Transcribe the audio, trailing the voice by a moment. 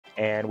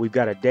and we've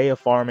got a day of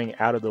farming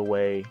out of the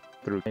way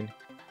through.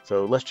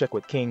 So let's check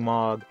with King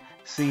Mog,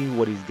 see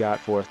what he's got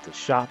for us to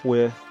shop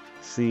with,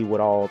 see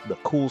what all the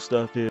cool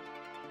stuff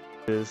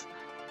is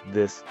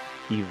this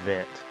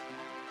event.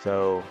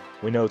 So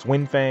we know it's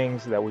Wind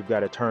Fangs that we've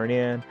got to turn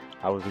in.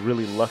 I was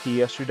really lucky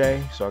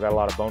yesterday, so I got a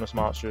lot of bonus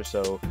monsters,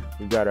 so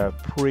we've got a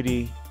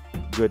pretty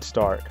good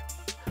start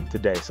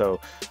today. So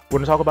we're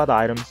going to talk about the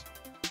items.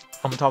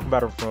 I'm going to talk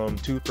about them from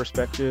two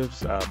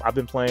perspectives. I've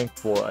been playing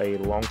for a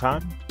long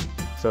time,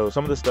 so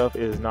some of the stuff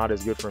is not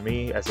as good for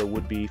me as it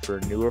would be for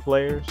newer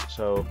players.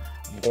 So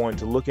I'm going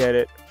to look at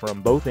it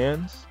from both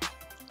ends,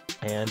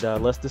 and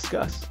let's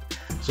discuss.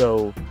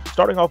 So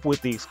starting off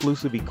with the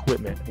exclusive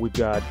equipment, we've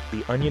got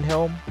the Onion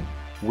Helm,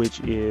 which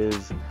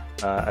is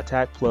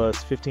attack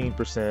plus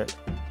 15%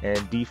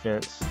 and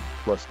defense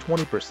plus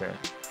 20%.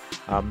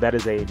 That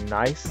is a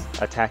nice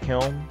attack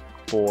helm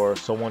for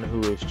someone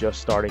who is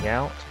just starting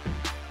out.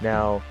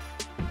 Now,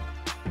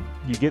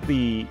 you get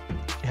the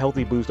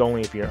healthy boost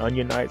only if you're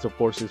Onion Knight, so of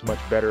course it's much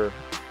better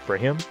for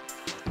him.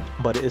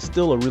 But it's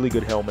still a really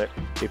good helmet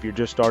if you're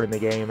just starting the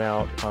game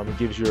out. It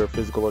gives your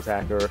physical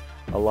attacker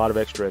a lot of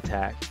extra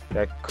attack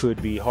that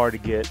could be hard to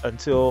get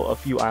until a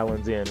few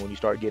islands in when you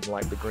start getting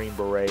like the green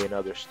beret and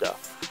other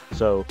stuff.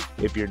 So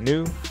if you're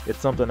new, it's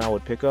something I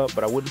would pick up,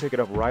 but I wouldn't pick it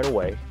up right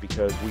away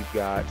because we've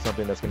got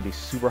something that's going to be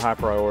super high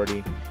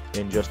priority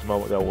in just a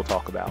moment that we'll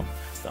talk about.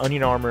 The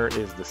Onion armor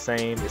is the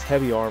same. It's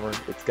heavy armor.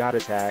 It's got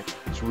attack.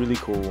 It's really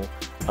cool.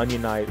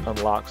 Onion Knight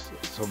unlocks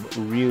some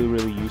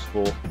really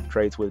useful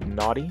traits with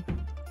Naughty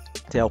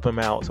to help him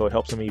out, so it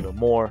helps him even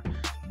more.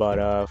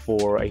 But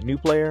for a new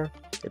player,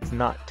 it's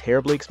not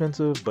terribly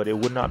expensive, but it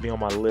would not be on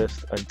my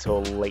list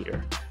until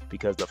later,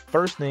 because the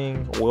first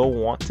thing we'll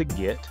want to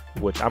get,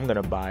 which I'm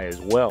going to buy as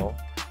well,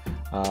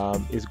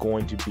 is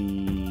going to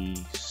be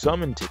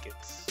summon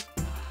tickets,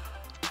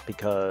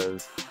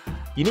 because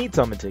you need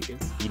summon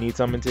tickets. You need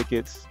summon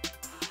tickets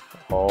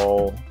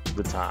all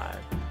the time.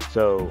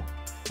 So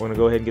we're going to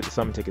go ahead and get the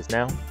summon tickets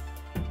now.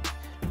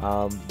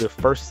 The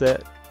first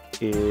set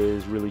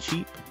is really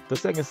cheap. The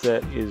second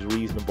set is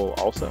reasonable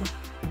also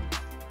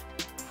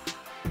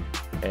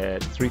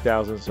at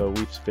 3,000, so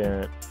we've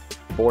spent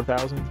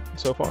 4,000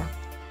 so far.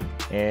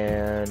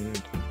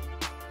 And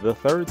the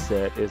third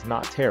set is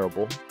not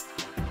terrible,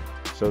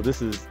 so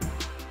this is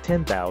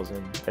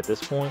 10,000 at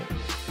this point,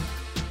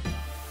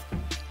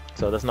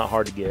 so that's not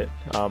hard to get.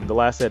 The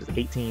last set is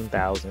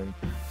 18,000,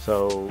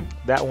 so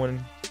that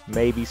one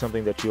may be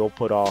something that you'll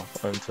put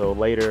off until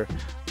later.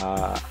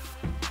 I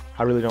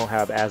really don't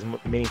have as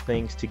many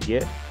things to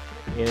get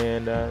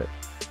in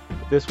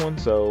this one,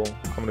 so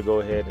I'm gonna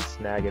go ahead and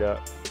snag it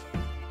up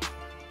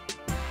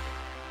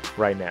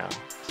right now.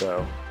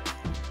 So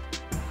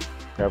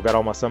I've got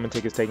all my summon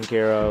tickets taken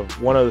care of.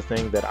 One other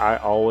thing that I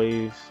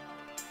always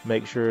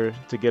make sure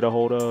to get a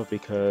hold of,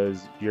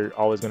 because you're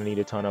always going to need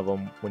a ton of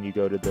them when you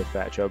go to the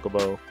Fat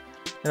Chocobo,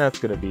 and that's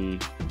going to be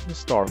the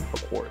Star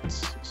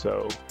Quartz.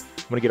 So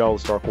I'm going to get all the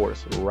Star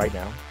Quartz right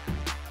now,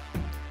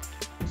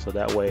 so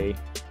that way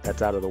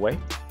that's out of the way.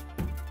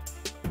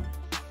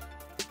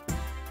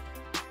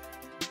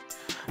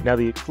 Now,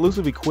 the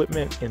exclusive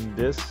equipment in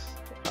this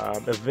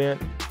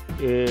event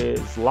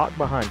is locked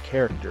behind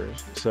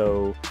characters,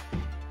 so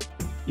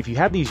if you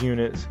have these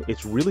units,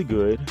 it's really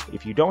good.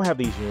 If you don't have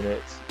these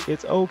units,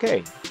 it's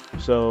okay.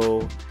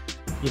 So,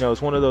 you know,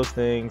 it's one of those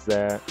things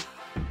that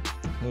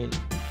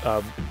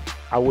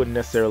I wouldn't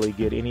necessarily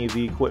get any of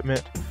the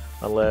equipment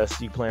unless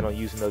you plan on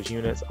using those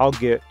units. I'll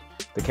get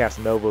the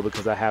Casanova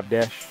because I have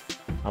Dash.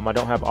 I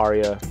don't have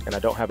Arya, and I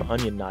don't have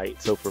Onion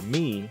Knight, so for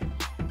me,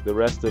 the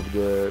rest of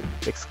the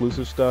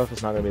exclusive stuff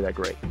is not going to be that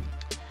great.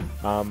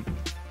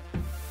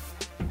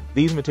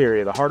 These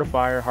materia, the Heart of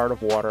Fire, Heart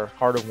of Water,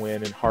 Heart of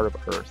Wind, and Heart of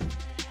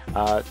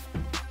Earth,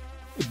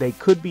 they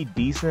could be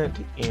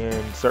decent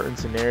in certain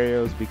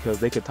scenarios because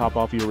they could top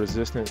off your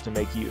resistance to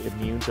make you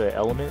immune to an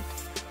element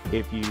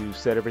if you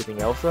set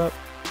everything else up.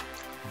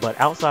 But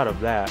outside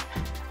of that,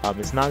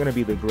 it's not going to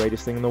be the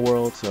greatest thing in the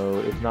world, so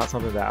it's not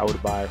something that I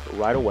would buy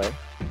right away.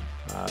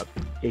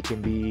 It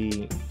can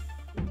be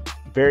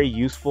very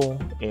useful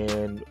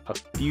in a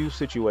few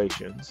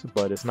situations,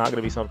 but it's not going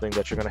to be something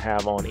that you're going to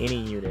have on any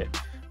unit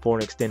for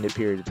an extended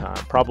period of time.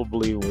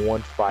 Probably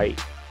one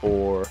fight,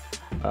 or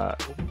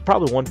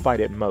probably one fight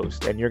at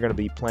most, and you're going to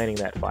be planning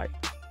that fight.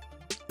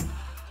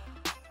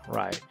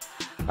 Right.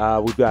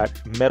 We've got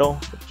Metal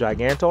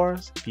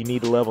Gigantars. If you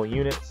need to level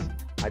units,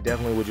 I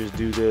definitely would just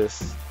do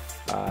this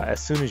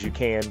as soon as you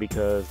can,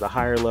 because the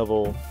higher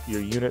level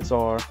your units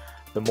are,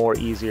 the more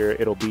easier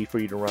it'll be for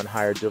you to run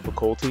higher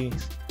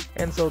difficulties.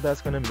 And so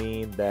that's going to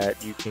mean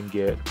that you can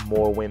get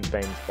more Wind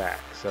Fangs back.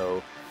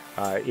 So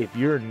if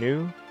you're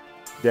new,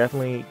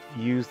 definitely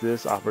use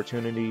this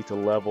opportunity to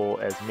level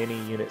as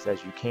many units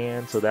as you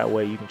can, so that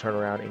way you can turn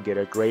around and get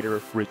a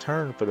greater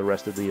return for the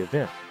rest of the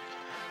event.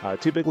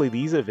 Typically,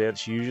 these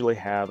events usually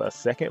have a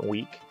second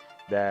week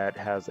that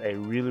has a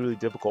really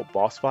difficult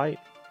boss fight.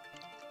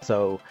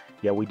 So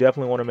yeah, we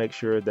definitely want to make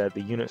sure that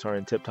the units are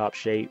in tip-top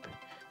shape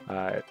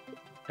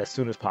as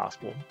soon as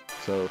possible.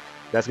 So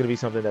that's going to be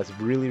something that's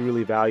really,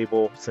 really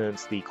valuable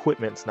since the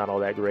equipment's not all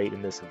that great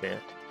in this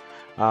event.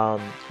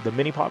 The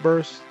mini pot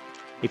bursts,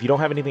 if you don't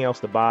have anything else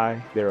to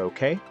buy, they're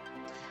okay.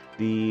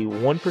 The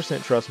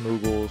 1% trust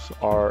Moogles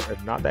are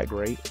not that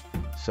great,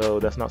 so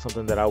that's not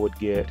something that I would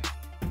get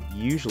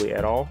usually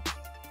at all.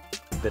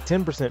 The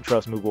 10%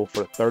 trust Moogle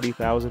for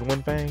 30,000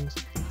 Wind Fangs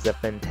is a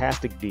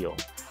fantastic deal.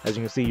 As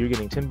you can see, you're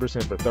getting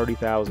 10% for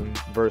 30,000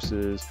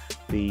 versus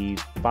the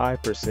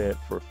 5%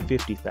 for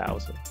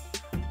 50,000.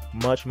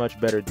 Much, much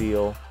better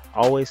deal.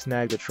 Always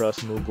snag the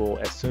trust Moogle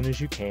as soon as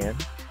you can.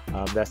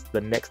 That's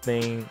the next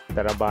thing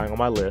that I'm buying on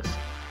my list.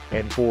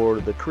 And for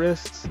the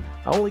Crysts,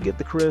 I only get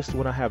the Cryst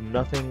when I have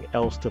nothing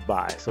else to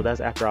buy. So that's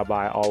after I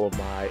buy all of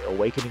my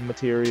awakening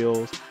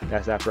materials.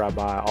 That's after I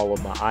buy all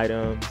of my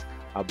items.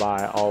 I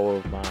buy all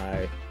of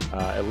my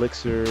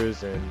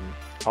elixirs and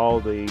all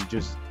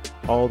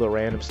the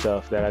random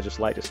stuff that I just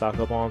like to stock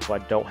up on so I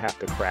don't have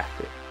to craft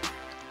it.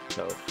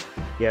 So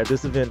yeah,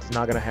 this event's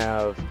not going to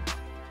have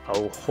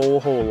a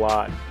whole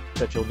lot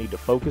that you'll need to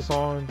focus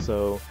on.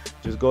 So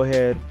just go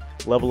ahead,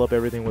 level up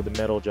everything with the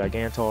metal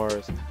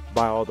Gigantars,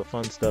 buy all the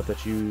fun stuff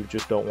that you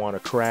just don't want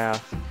to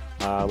craft,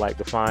 like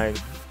the fine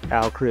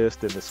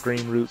Alcryst and the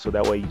Scream Root, so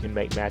that way you can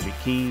make magic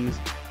keys.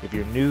 If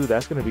you're new,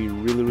 that's going to be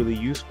really, really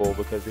useful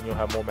because then you'll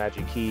have more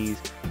magic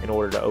keys in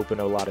order to open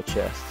a lot of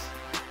chests.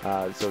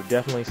 So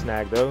definitely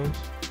snag those.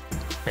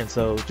 And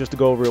so just to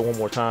go over it one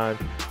more time,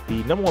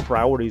 the number one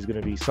priority is going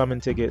to be summon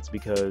tickets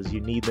because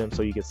you need them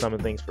so you can summon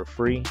things for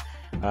free.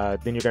 Then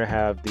you're going to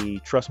have the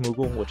Trust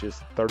Moogle, which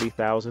is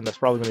 30,000. That's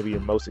probably going to be your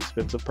most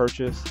expensive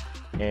purchase.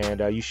 And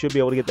you should be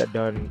able to get that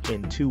done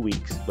in 2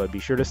 weeks, but be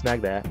sure to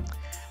snag that.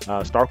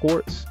 Star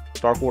Quartz.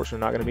 Star Quartz are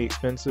not going to be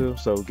expensive,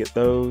 so get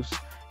those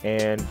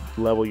and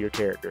level your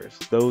characters.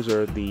 Those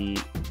are the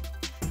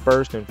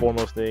first and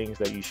foremost things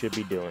that you should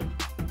be doing.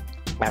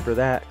 After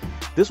that,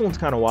 this one's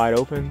kind of wide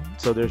open,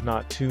 so there's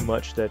not too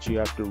much that you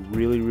have to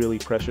really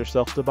press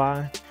yourself to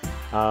buy.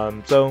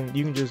 So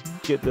you can just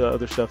get the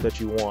other stuff that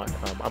you want.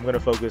 I'm going to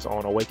focus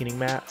on awakening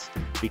mats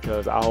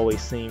because I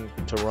always seem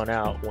to run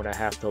out when I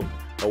have to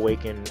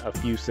awaken a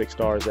few 6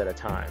 stars at a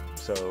time.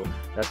 So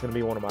that's going to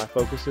be one of my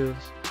focuses.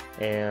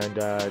 And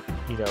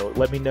you know,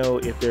 let me know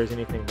if there's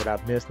anything that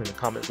I've missed in the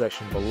comment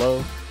section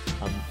below.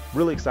 I'm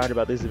really excited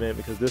about this event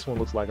because this one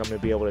looks like I'm going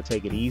to be able to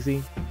take it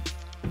easy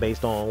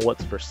based on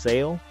what's for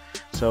sale.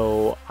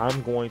 So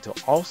I'm going to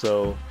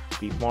also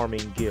be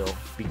farming Gil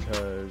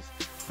because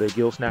the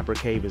Gil Snapper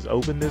Cave is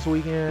open this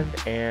weekend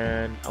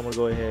and I'm gonna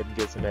go ahead and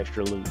get some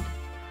extra loot.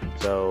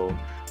 So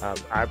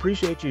I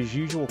appreciate you as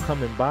usual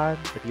coming by.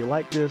 If you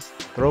like this,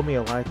 throw me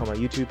a like on my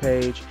YouTube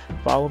page,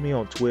 follow me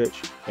on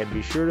Twitch, and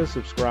be sure to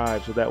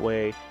subscribe so that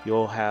way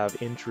you'll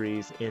have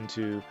entries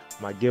into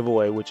my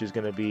giveaway, which is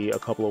going to be a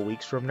couple of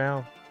weeks from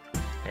now.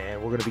 And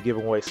we're going to be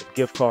giving away some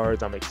gift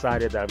cards. I'm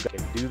excited that I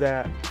can do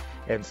that.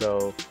 And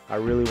so I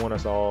really want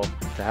us all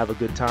to have a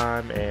good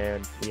time,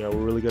 and you know,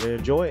 we're really going to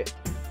enjoy it.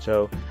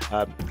 So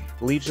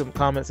leave some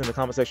comments in the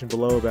comment section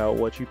below about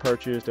what you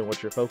purchased and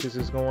what your focus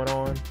is going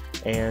on.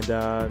 And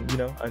you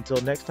know, until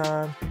next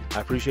time,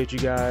 I appreciate you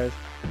guys.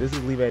 This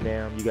is Lee Van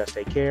Dam. You guys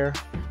take care.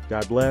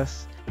 God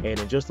bless. And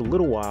in just a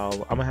little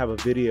while, I'm gonna have a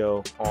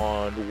video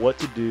on what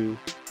to do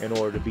in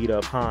order to beat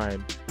up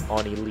Heim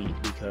on Elite,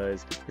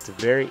 because it's a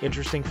very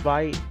interesting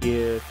fight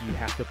if you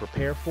have to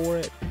prepare for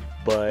it,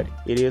 but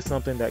it is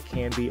something that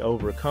can be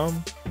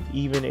overcome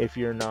even if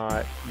you're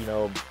not, you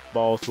know,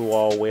 balls to the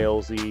wall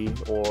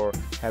whalesy or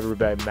have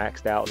everybody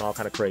maxed out and all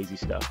kind of crazy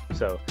stuff.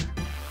 So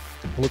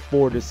look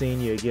forward to seeing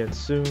you again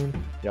soon.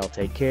 Y'all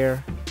take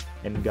care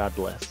and God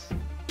bless.